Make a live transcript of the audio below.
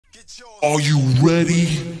Are you ready?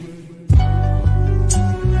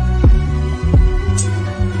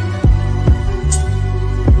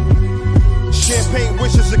 Champagne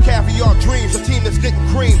wishes and caviar dreams, a team that's getting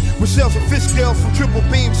cream. With sales and fish scales from triple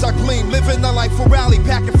beams, I gleam. Living the life for rally,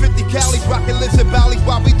 packing 50 Cali's, rocking lives and valleys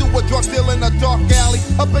while we do a drug deal in a dark alley.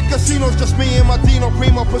 Up in casinos, just me and my Dino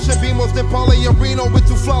Primo, pushing Beamos, then Paulie and Reno with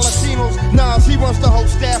two fly Latinos. Nas, he runs the whole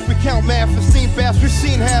staff, we count math and steam baths. We've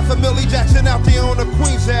seen half a Millie Jackson out there on the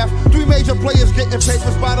Queen's half. 3 major players getting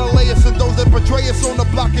papers by the layers, and those that betray us on the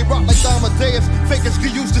block, they rock like Amadeus. Fakers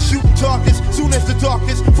get used to shooting targets, soon as the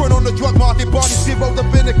darkest. Front on the drug market, bodies get rolled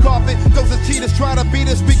up in the carpet. Those that cheaters try to beat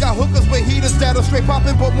us. We got hookers with heaters that'll straight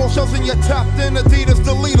poppin', but more shells in your top than Adidas.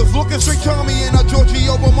 The leaders looking straight to me and our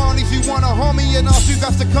Giorgio Armani's. You wanna harm me and us, you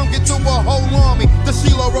got to come get through a whole army. The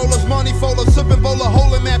CeeLo rollers, money folders, sipping bowler,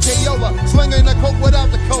 holding that payola, slinging the coke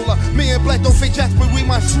without the cola. Me and Black don't say jacks, but we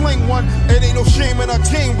might sling one. It ain't no shame in our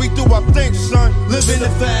game, we do our thing, son. Living a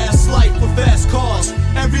fast life with fast cars.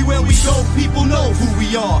 Everywhere we go, people know who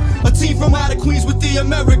we are. A team from out of Queens with the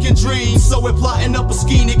American dream. So we're plotting up a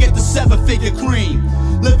scheme to get the 7-figure cream.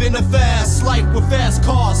 Living a fast life with fast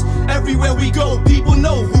cars. Everywhere we go, people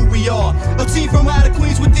know who we are. A team from out of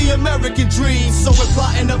Queens with the American dream. So we're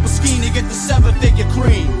plotting up a scheme to get the 7-figure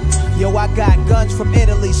cream. Yo, I got guns from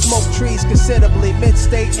Italy, smoke trees considerably.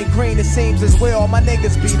 Mid-state and green, it seems as where all my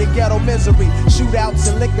niggas be. The ghetto misery,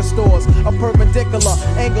 shootouts in liquor stores. A perpendicular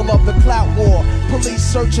angle of the clout war. Police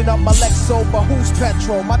searching up my Lexo, but who's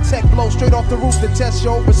petrol? My tech blow straight off the roof to test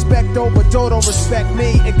your respect over. Don't respect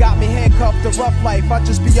me, it got me handcuffed to rough life. I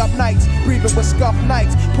just be up nights, breathing with scuffed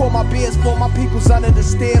nights. Pour my beers, pour my peoples under the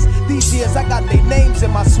stairs. These years I got their names in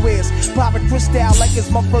my swears. Popping crystal like it's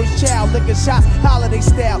my first child. Licking shots, holiday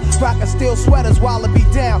style. Rockin' steel sweaters while it be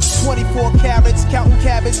down. 24 carats, counting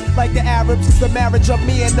cabbage like the Arabs. The marriage of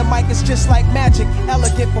me and the mic is just like magic.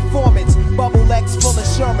 Elegant performance, bubble X full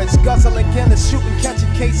insurance. Guzzling Guinness, shooting,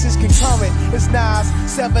 catching cases concurrent. It's Nas,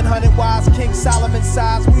 700 wise, King Solomon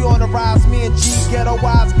size. We on the rise, me and G, ghetto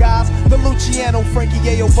wise guys. The Luciano, Frankie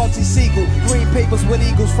Ayo, Bugsy Siegel. Green papers with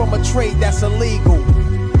eagles from a trade that's illegal.